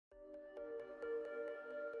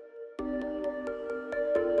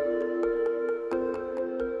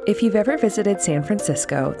If you've ever visited San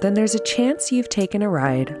Francisco, then there's a chance you've taken a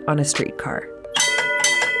ride on a streetcar.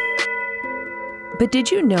 But did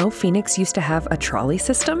you know Phoenix used to have a trolley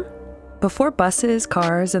system? Before buses,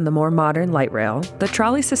 cars, and the more modern light rail, the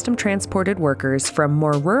trolley system transported workers from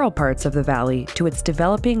more rural parts of the valley to its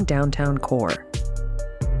developing downtown core.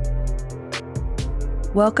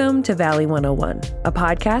 Welcome to Valley 101, a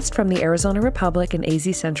podcast from the Arizona Republic and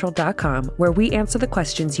azcentral.com, where we answer the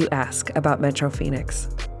questions you ask about Metro Phoenix.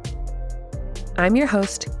 I'm your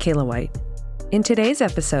host, Kayla White. In today's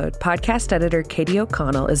episode, podcast editor Katie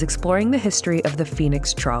O'Connell is exploring the history of the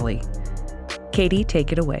Phoenix Trolley. Katie,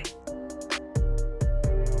 take it away.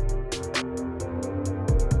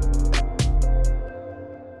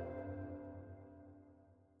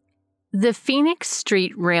 The Phoenix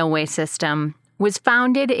Street Railway System was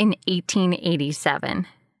founded in 1887.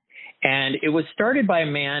 And it was started by a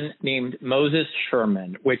man named Moses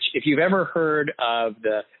Sherman, which, if you've ever heard of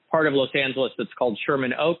the part of Los Angeles that's called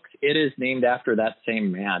Sherman Oaks, it is named after that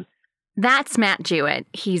same man. That's Matt Jewett.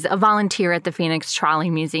 He's a volunteer at the Phoenix Trolley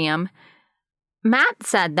Museum. Matt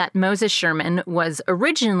said that Moses Sherman was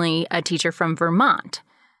originally a teacher from Vermont.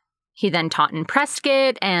 He then taught in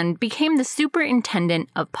Prescott and became the superintendent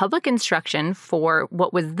of public instruction for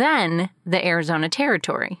what was then the Arizona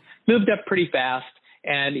Territory. Moved up pretty fast,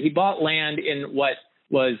 and he bought land in what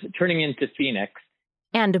was turning into Phoenix.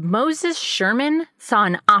 And Moses Sherman saw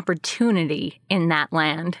an opportunity in that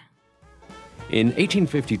land. In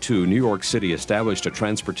 1852, New York City established a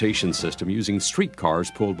transportation system using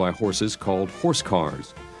streetcars pulled by horses called horse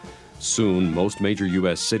cars. Soon, most major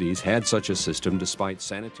U.S. cities had such a system despite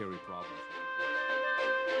sanitary problems.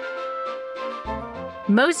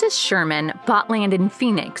 Moses Sherman bought land in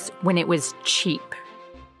Phoenix when it was cheap.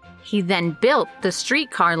 He then built the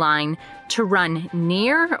streetcar line to run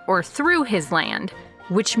near or through his land,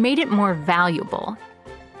 which made it more valuable.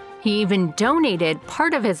 He even donated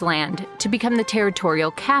part of his land to become the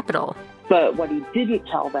territorial capital. But what he didn't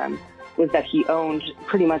tell them was that he owned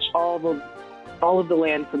pretty much all of the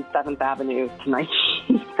land from 7th Avenue to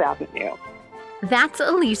 19th Avenue. That's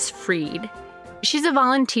Elise Freed. She's a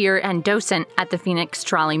volunteer and docent at the Phoenix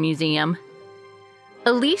Trolley Museum.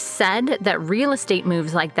 Elise said that real estate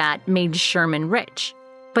moves like that made Sherman rich,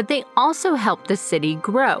 but they also helped the city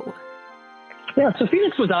grow. Yeah, so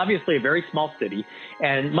Phoenix was obviously a very small city,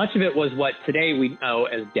 and much of it was what today we know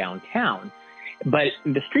as downtown. But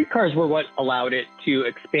the streetcars were what allowed it to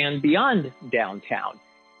expand beyond downtown.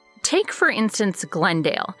 Take, for instance,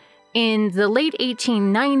 Glendale. In the late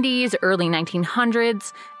 1890s, early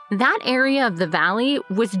 1900s, that area of the valley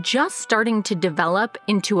was just starting to develop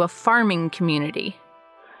into a farming community.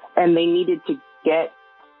 And they needed to get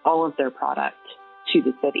all of their product to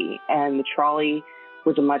the city, and the trolley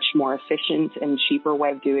was a much more efficient and cheaper way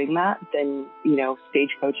of doing that than,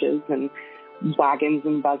 stagecoaches and wagons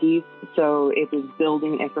and buggies. So it was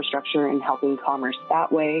building infrastructure and helping commerce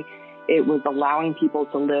that way. It was allowing people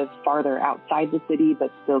to live farther outside the city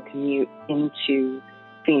but still commute into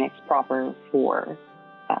Phoenix proper for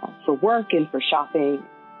work and for shopping.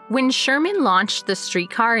 When Sherman launched the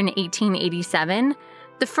streetcar in 1887,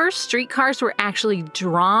 the first streetcars were actually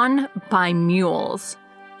drawn by mules.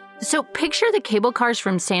 So picture the cable cars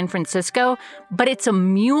from San Francisco, but it's a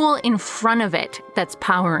mule in front of it that's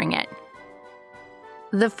powering it.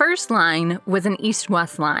 The first line was an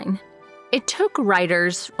east-west line. It took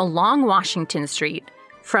riders along Washington Street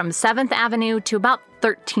from 7th Avenue to about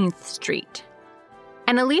 13th Street.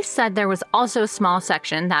 And Elise said there was also a small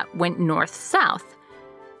section that went north-south.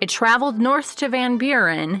 It traveled north to Van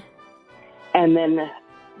Buren. And then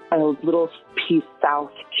a little piece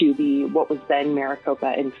south to what was then Maricopa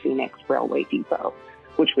and Phoenix Railway Depot,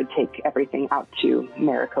 which would take everything out to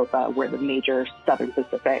Maricopa, where the major Southern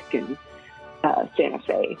Pacific and Santa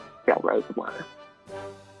Fe railroads were.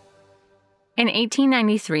 In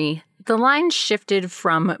 1893, the line shifted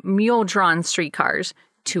from mule-drawn streetcars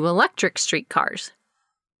to electric streetcars.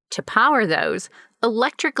 To power those,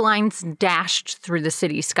 electric lines dashed through the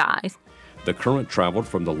city skies. The current traveled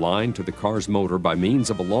from the line to the car's motor by means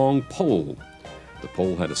of a long pole. The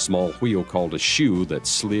pole had a small wheel called a shoe that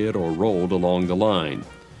slid or rolled along the line.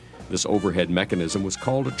 This overhead mechanism was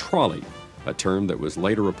called a trolley, a term that was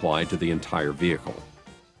later applied to the entire vehicle.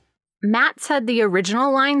 Matt said the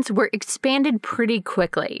original lines were expanded pretty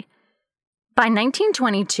quickly. By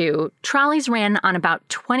 1922, trolleys ran on about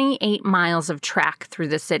 28 miles of track through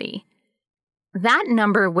the city. That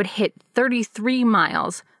number would hit 33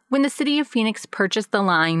 miles when the city of Phoenix purchased the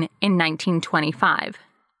line in 1925.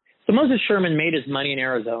 So Moses Sherman made his money in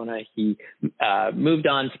Arizona. He moved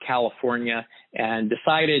on to California and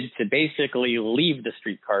decided to basically leave the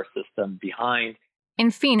streetcar system behind. In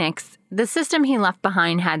Phoenix, the system he left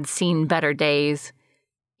behind had seen better days.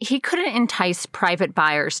 He couldn't entice private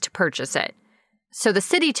buyers to purchase it, so the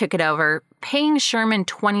city took it over, paying Sherman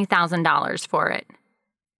 $20,000 for it.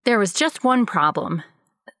 There was just one problem.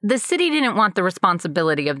 The city didn't want the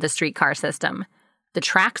responsibility of the streetcar system. The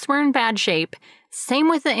tracks were in bad shape, same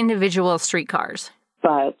with the individual streetcars.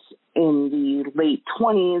 But in the late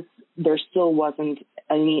 20s, there still wasn't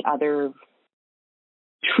any other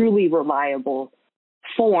truly reliable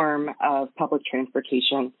form of public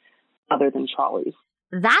transportation other than trolleys.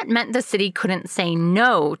 That meant the city couldn't say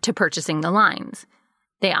no to purchasing the lines.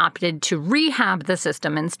 They opted to rehab the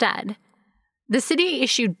system instead. The city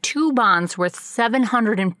issued 2 bonds worth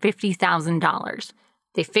 $750,000.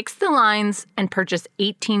 They fixed the lines and purchased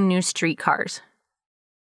 18 new streetcars.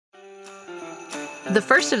 The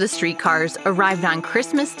first of the streetcars arrived on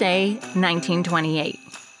Christmas Day, 1928.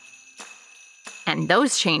 And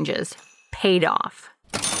those changes paid off.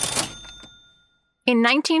 In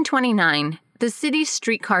 1929, the city's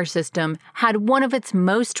streetcar system had one of its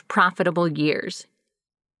most profitable years.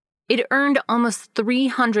 It earned almost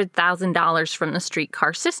 $300,000 from the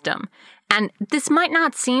streetcar system. And this might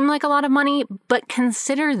not seem like a lot of money, but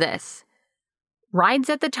consider this.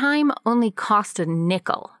 Rides at the time only cost a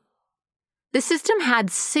nickel. The system had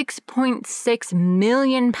 6.6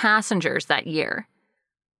 million passengers that year.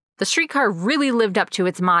 The streetcar really lived up to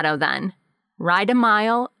its motto then, ride a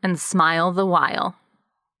mile and smile the while.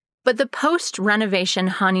 But the post-renovation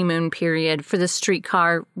honeymoon period for the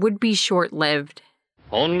streetcar would be short-lived.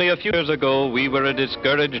 Only a few years ago, we were a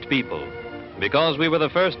discouraged people because we were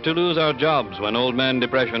the first to lose our jobs when Old Man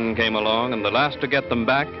Depression came along, and the last to get them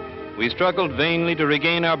back. We struggled vainly to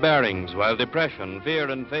regain our bearings while depression,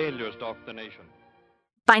 fear, and failure stalked the nation.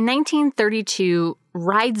 By 1932,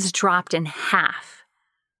 rides dropped in half.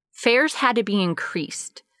 Fares had to be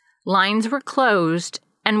increased, lines were closed,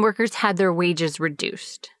 and workers had their wages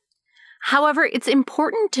reduced. However, it's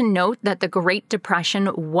important to note that the Great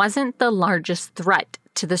Depression wasn't the largest threat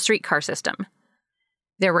to the streetcar system.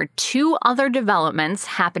 There were 2 other developments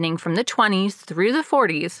happening from the 20s through the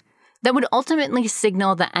 40s that would ultimately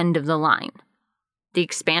signal the end of the line: the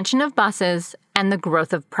expansion of buses and the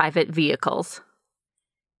growth of private vehicles.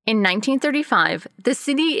 In 1935, the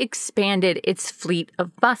city expanded its fleet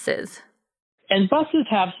of buses. And buses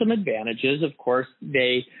have some advantages. Of course,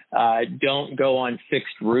 they don't go on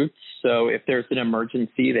fixed routes, so if there's an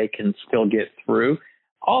emergency, they can still get through.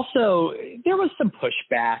 Also, there was some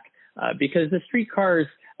pushback because the streetcars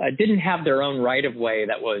didn't have their own right-of-way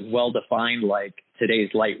that was well-defined like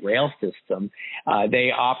today's light rail system.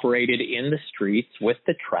 They operated in the streets with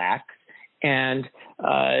the tracks, and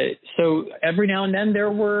so every now and then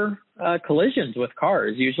there were collisions with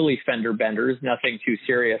cars, usually fender benders, nothing too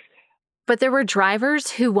serious. But there were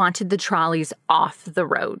drivers who wanted the trolleys off the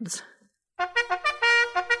roads.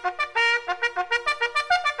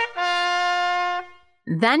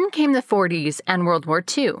 Then came the 40s and World War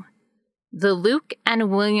II. The Luke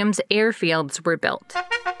and Williams airfields were built.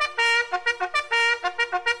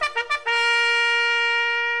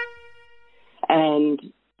 And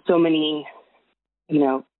so many,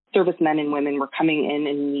 servicemen and women were coming in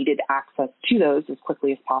and needed access to those as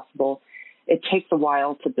quickly as possible. It takes a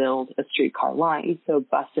while to build a streetcar line, so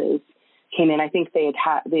buses came in. I think they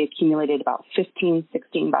accumulated about 15,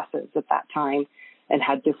 16 buses at that time and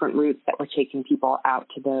had different routes that were taking people out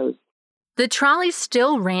to those. The trolleys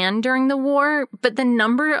still ran during the war, but the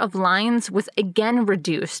number of lines was again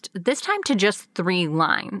reduced, this time to just 3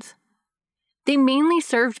 lines. They mainly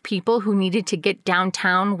served people who needed to get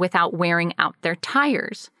downtown without wearing out their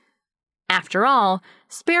tires. After all,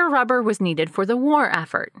 spare rubber was needed for the war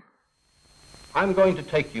effort. I'm going to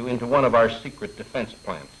take you into one of our secret defense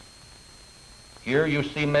plants. Here you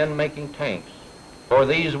see men making tanks. For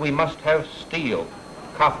these we must have steel,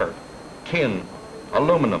 copper, tin,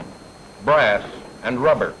 aluminum, brass, and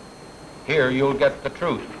rubber. Here you'll get the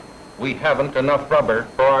truth. We haven't enough rubber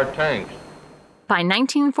for our tanks. By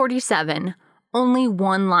 1947, only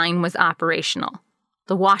one line was operational,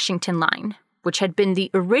 the Washington Line, which had been the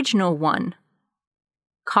original one.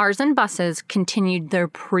 Cars and buses continued their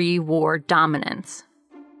pre-war dominance.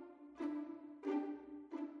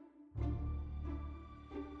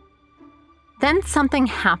 Then something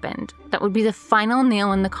happened that would be the final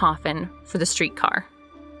nail in the coffin for the streetcar.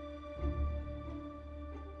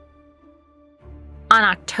 On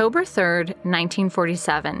October 3rd,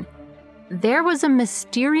 1947, there was a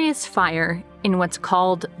mysterious fire in what's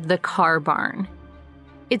called the car barn.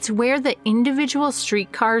 It's where the individual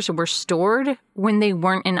streetcars were stored when they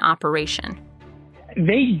weren't in operation.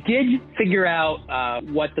 They did figure out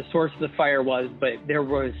what the source of the fire was, but there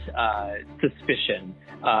was suspicion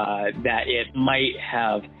that it might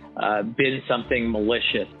have been something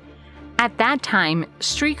malicious. At that time,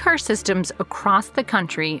 streetcar systems across the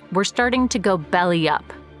country were starting to go belly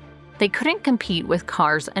up. They couldn't compete with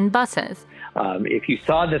cars and buses. If you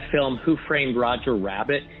saw the film Who Framed Roger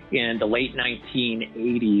Rabbit in the late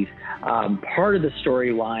 1980s, part of the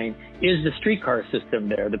storyline is the streetcar system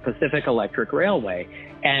there, the Pacific Electric Railway.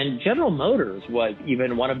 And General Motors was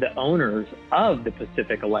even one of the owners of the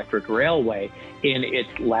Pacific Electric Railway in its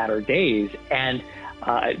latter days. And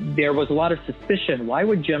there was a lot of suspicion. Why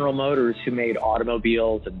would General Motors, who made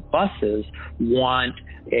automobiles and buses, want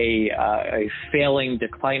a failing,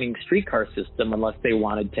 declining streetcar system unless they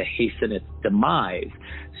wanted to hasten its demise?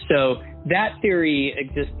 So that theory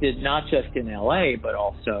existed not just in LA, but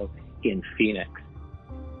also in Phoenix.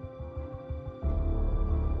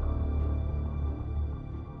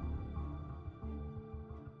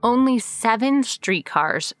 Only 7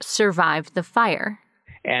 streetcars survived the fire.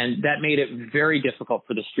 And that made it very difficult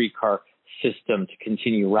for the streetcar system to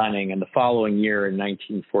continue running. And the following year, in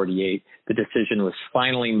 1948, the decision was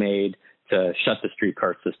finally made to shut the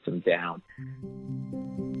streetcar system down.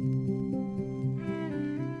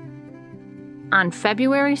 On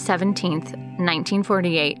February 17th,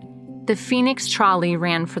 1948, the Phoenix trolley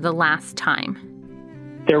ran for the last time.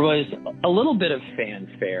 There was a little bit of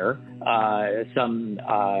fanfare, some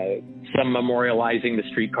memorializing the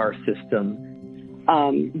streetcar system.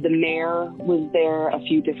 The mayor was there, a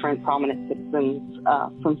few different prominent citizens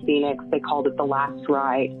from Phoenix. They called it the last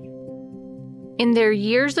ride. In their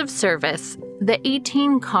years of service, the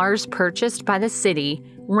 18 cars purchased by the city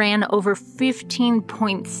ran over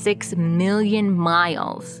 15.6 million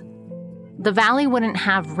miles. The valley wouldn't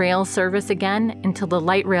have rail service again until the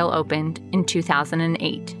light rail opened in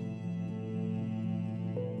 2008.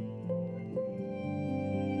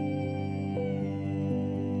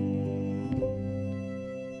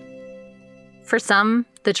 For some,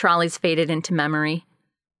 the trolleys faded into memory,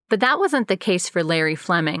 but that wasn't the case for Larry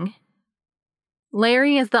Fleming.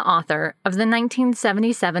 Larry is the author of the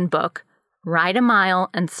 1977 book, Ride a Mile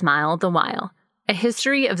and Smile the While, A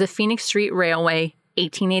History of the Phoenix Street Railway,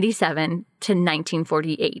 1887 to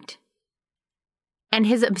 1948. And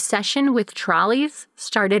his obsession with trolleys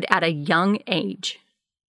started at a young age.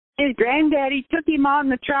 His granddaddy took him on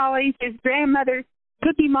the trolleys, his grandmother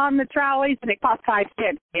took him on the trolleys, and it cost 5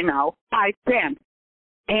 cents, 5 cents.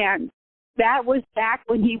 And that was back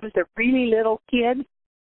when he was a really little kid,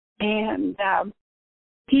 and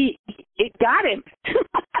it got him.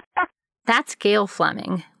 That's Gail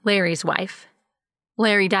Fleming, Larry's wife.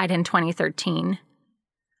 Larry died in 2013.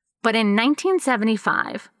 But in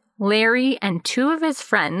 1975, Larry and 2 of his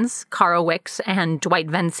friends, Carl Wicks and Dwight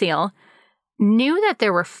Van Seal, knew that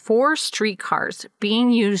there were 4 streetcars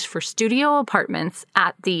being used for studio apartments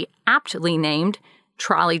at the aptly named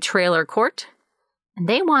Trolley Trailer Court, and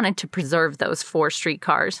they wanted to preserve those 4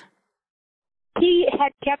 streetcars. He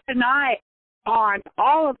had kept an eye on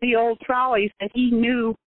all of the old trolleys that he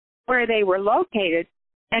knew where they were located,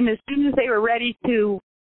 and as soon as they were ready to,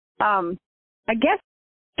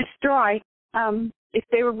 destroy, if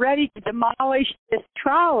they were ready to demolish this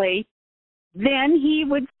trolley, then he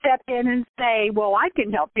would step in and say, well, I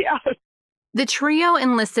can help you out. The trio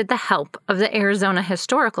enlisted the help of the Arizona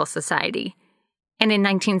Historical Society, and in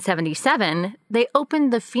 1977, they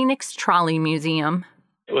opened the Phoenix Trolley Museum.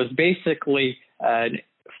 It was basically a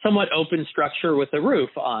somewhat open structure with a roof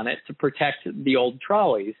on it to protect the old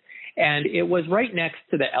trolleys. And it was right next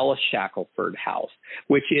to the Ellis Shackelford House,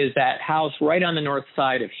 which is that house right on the north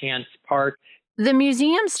side of Hance Park. The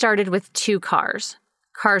museum started with 2 cars,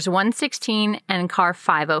 Cars 116 and Car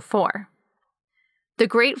 504. The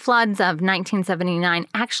Great Floods of 1979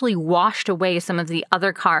 actually washed away some of the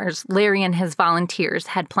other cars Larry and his volunteers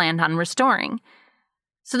had planned on restoring.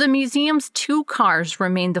 So the museum's 2 cars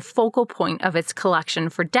remained the focal point of its collection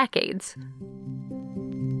for decades.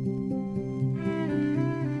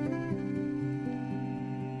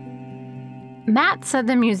 Matt said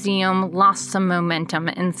the museum lost some momentum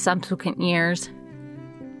in subsequent years.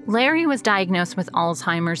 Larry was diagnosed with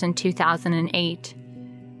Alzheimer's in 2008.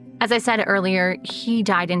 As I said earlier, he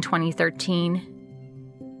died in 2013.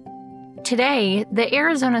 Today, the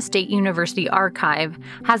Arizona State University Archive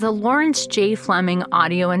has a Lawrence J. Fleming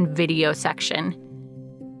audio and video section.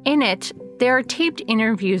 In it, there are taped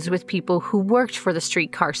interviews with people who worked for the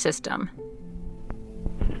streetcar system.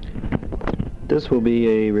 This will be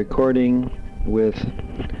a recording with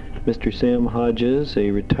Mr. Sam Hodges,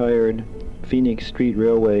 a retired Phoenix Street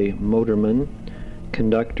Railway motorman,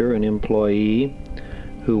 conductor, and employee,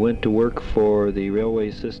 who went to work for the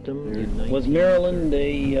railway system. Was Maryland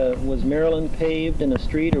paved in a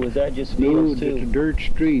street, or was that just fields too? No, it's a dirt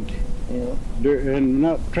street. Yeah. Dirt, and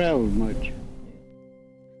not traveled much.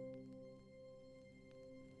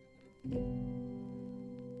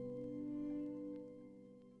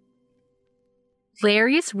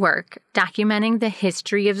 Larry's work documenting the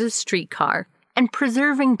history of the streetcar and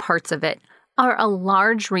preserving parts of it are a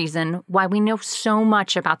large reason why we know so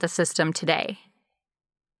much about the system today.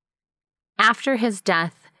 After his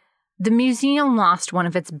death, the museum lost one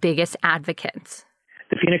of its biggest advocates.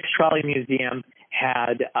 The Phoenix Trolley Museum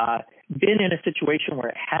had been in a situation where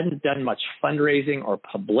it hadn't done much fundraising or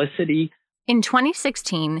publicity. In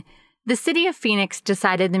 2016, the city of Phoenix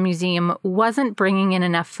decided the museum wasn't bringing in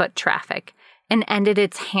enough foot traffic and ended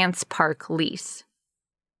its Hance Park lease.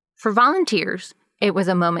 For volunteers, it was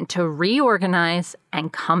a moment to reorganize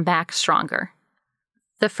and come back stronger.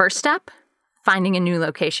 The first step? Finding a new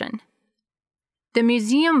location. The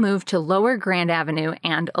museum moved to Lower Grand Avenue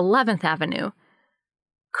and 11th Avenue.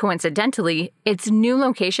 Coincidentally, its new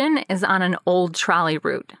location is on an old trolley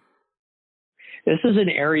route. This is an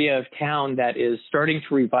area of town that is starting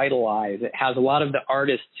to revitalize. It has a lot of the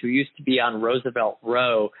artists who used to be on Roosevelt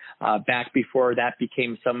Row back before that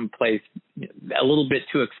became someplace a little bit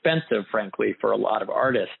too expensive, frankly, for a lot of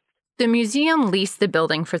artists. The museum leased the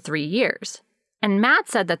building for 3 years, and Matt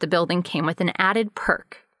said that the building came with an added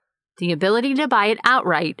perk, the ability to buy it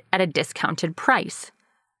outright at a discounted price.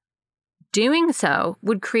 Doing so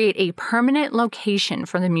would create a permanent location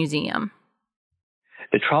for the museum.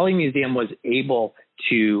 The Trolley Museum was able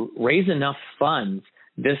to raise enough funds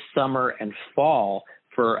this summer and fall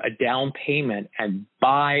for a down payment and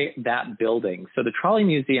buy that building. So the Trolley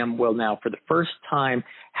Museum will now, for the first time,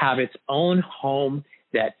 have its own home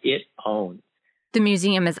that it owns. The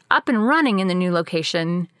museum is up and running in the new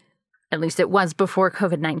location, at least it was before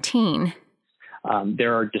COVID-19.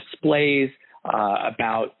 There are displays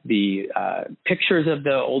about the pictures of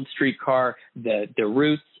the old streetcar, the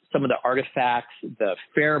routes, some of the artifacts, the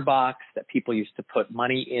fare box that people used to put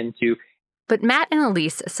money into. But Matt and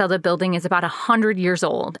Elise sell the building is about 100 years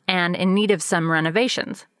old and in need of some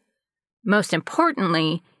renovations. Most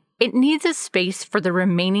importantly, it needs a space for the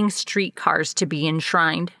remaining streetcars to be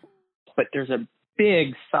enshrined. But there's a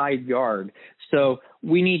big side yard, so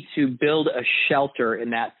we need to build a shelter in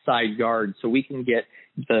that side yard so we can get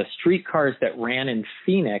the streetcars that ran in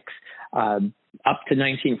Phoenix up to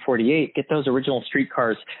 1948, get those original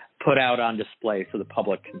streetcars put out on display so the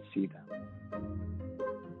public can see them.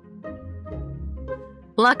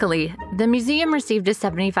 Luckily, the museum received a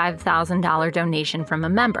 $75,000 donation from a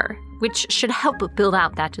member, which should help build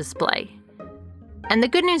out that display. And the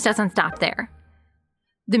good news doesn't stop there.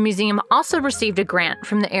 The museum also received a grant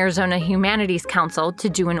from the Arizona Humanities Council to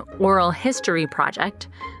do an oral history project.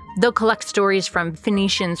 They'll collect stories from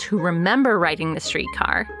Phoenicians who remember riding the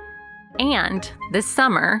streetcar. And this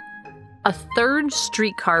summer, a third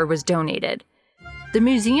streetcar was donated. The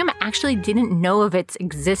museum actually didn't know of its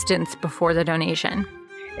existence before the donation.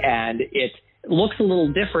 And it looks a little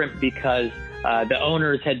different because the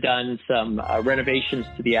owners had done some renovations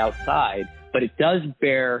to the outside, but it does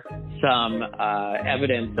bear some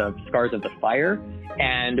evidence of scars of the fire.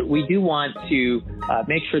 And we do want to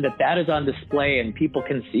make sure that that is on display and people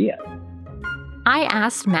can see it. I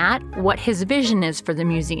asked Matt what his vision is for the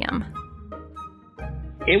museum.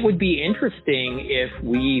 It would be interesting if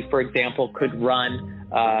we, for example, could run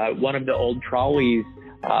one of the old trolleys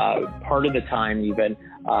part of the time even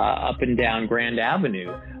up and down Grand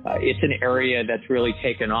Avenue. It's an area that's really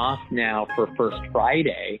taken off now for First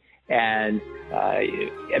Friday. And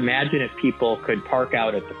imagine if people could park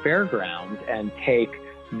out at the fairgrounds and take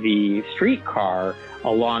the streetcar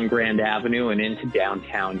along Grand Avenue and into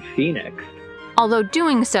downtown Phoenix. Although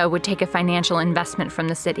doing so would take a financial investment from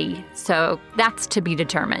the city, so that's to be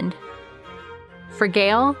determined. For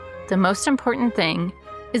Gail, the most important thing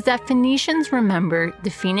is that Phoenicians remember the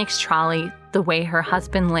Phoenix Trolley the way her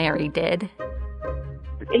husband Larry did.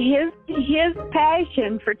 His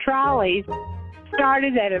passion for trolleys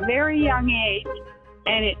started at a very young age,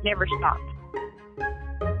 and it never stopped.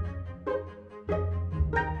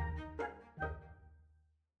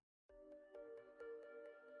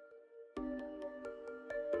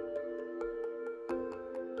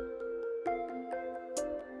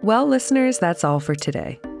 Well, listeners, that's all for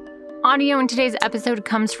today. Audio in today's episode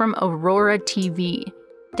comes from Aurora TV,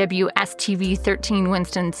 WSTV 13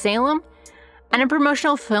 Winston-Salem, and a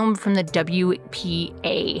promotional film from the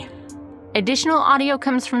WPA. Additional audio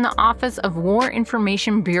comes from the Office of War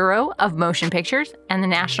Information Bureau of Motion Pictures and the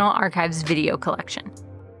National Archives Video Collection.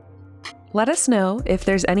 Let us know if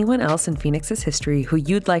there's anyone else in Phoenix's history who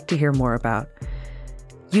you'd like to hear more about.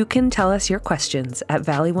 You can tell us your questions at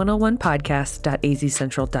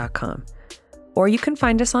valley101podcast.azcentral.com, or you can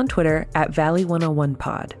find us on Twitter at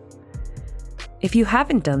valley101pod. If you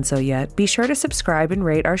haven't done so yet, be sure to subscribe and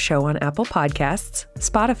rate our show on Apple Podcasts,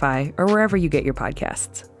 Spotify, or wherever you get your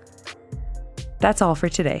podcasts. That's all for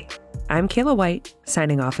today. I'm Kayla White,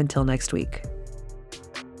 signing off until next week.